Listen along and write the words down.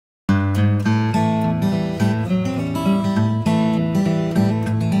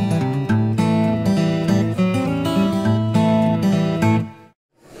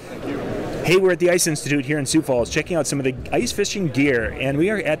Hey, we're at the Ice Institute here in Sioux Falls checking out some of the ice fishing gear, and we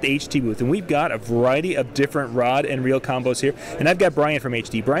are at the HT booth, and we've got a variety of different rod and reel combos here. And I've got Brian from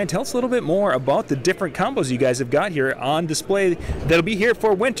HT. Brian, tell us a little bit more about the different combos you guys have got here on display that'll be here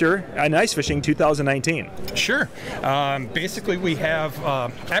for winter on ice fishing 2019. Sure. Basically, we have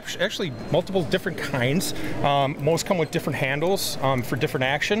actually multiple different kinds. Most come with different handles for different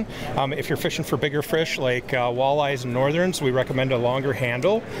action. If you're fishing for bigger fish like walleyes and northerns, we recommend a longer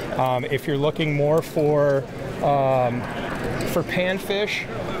handle. If you're looking more for panfish,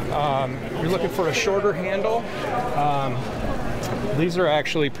 you're looking for a shorter handle. These are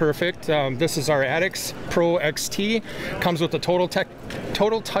actually perfect. This is our Addix Pro XT. Comes with the Total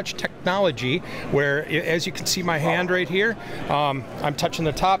Touch technology, where, as you can see my hand right here, I'm touching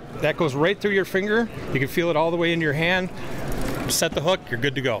the top. That goes right through your finger. You can feel it all the way into your hand. Set the hook, you're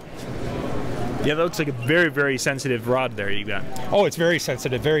good to go. Yeah, that looks like a very, very sensitive rod there you got. Oh, it's very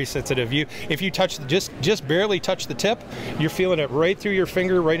sensitive, very sensitive. If you touch, just barely touch the tip, you're feeling it right through your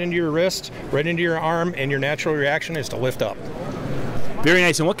finger, right into your wrist, right into your arm, and your natural reaction is to lift up. Very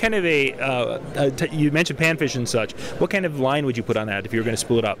nice. And what kind of you mentioned panfish and such, what kind of line would you put on that if you were going to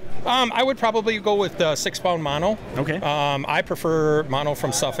spool it up? I would probably go with 6-pound mono. Okay. I prefer mono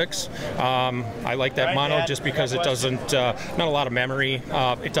from Suffolk. I like that mono just because it doesn't, not a lot of memory.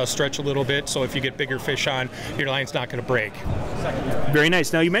 It does stretch a little bit, so if you get bigger fish on, your line's not going to break. Very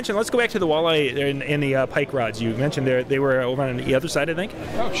nice. Now you mentioned, let's go back to the walleye and the pike rods. You mentioned they were over on the other side, I think?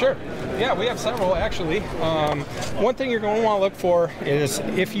 Oh, sure. Yeah, we have several actually. One thing you're going to want to look for is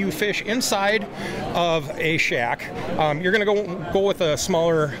if you fish inside of a shack, you're going to go with a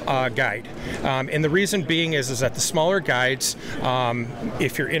smaller guide. And the reason being is that the smaller guides,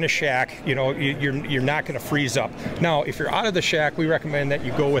 if you're in a shack, you're not going to freeze up. Now, if you're out of the shack, we recommend that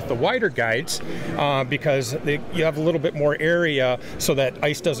you go with the wider guides because you have a little bit more area so that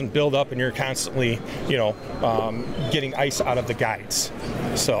ice doesn't build up and you're constantly, getting ice out of the guides.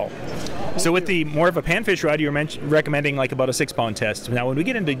 So with the more of a panfish rod, you're recommending like about a 6-pound test. Now, when we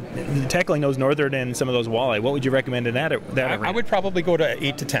get into tackling those northern and some of those walleye, what would you recommend in that? I would probably go to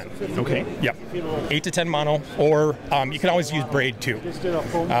 8 to 10. Okay. Yep. 8 to 10 mono, or you can always use braid too.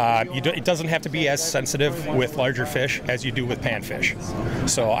 It doesn't have to be as sensitive with larger fish as you do with panfish.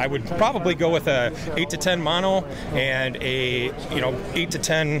 So I would probably go with a 8 to 10 mono and a 8 to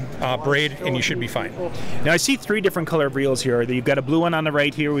 10 braid, and you should be fine. Now I see 3 different color of reels here. You've got a blue one on the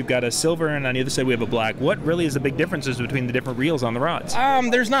right here. We've got a silver, and on the other side we have a black. What really is the big differences between the different reels on the rods?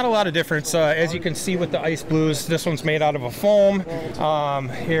 There's not a lot of difference. As you can see with the ice blues, this one's made out of a foam.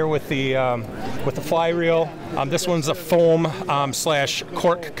 Here with the fly reel, this one's a foam slash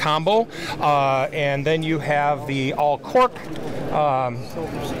cork combo, and then you have the all cork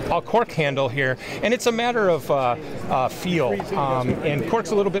handle here, and it's a matter of feel. And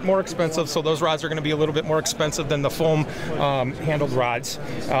cork's a little bit more expensive, so those rods are going to be a little bit more expensive than the foam handled rods.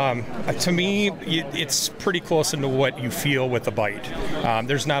 To me, it's pretty close into what you feel with the bite.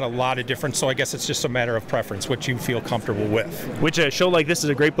 There's not a lot of difference, so I guess it's just a matter of preference, what you feel comfortable with. Which a show like this is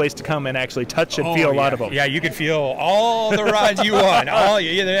a great place to come and actually touch and feel a lot of them. Yeah, you can feel all the rods you want.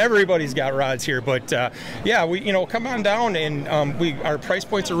 Everybody's got rods here, but yeah, come on down, and our price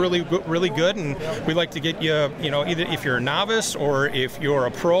points are really good, and we like to get you, either if you're a novice or if you're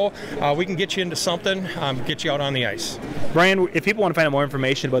a pro, we can get you into something, get you out on the ice. Brian, if people want to find out more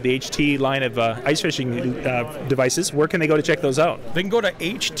information about the HT line of ice fishing devices, where can they go to check those out? They can go to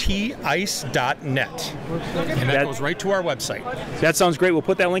htice.net, and that goes right to our website. That sounds great. We'll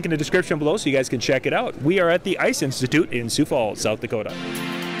put that link in the description below so you guys can check it out. We are at the Ice Institute in Sioux Falls, South Dakota.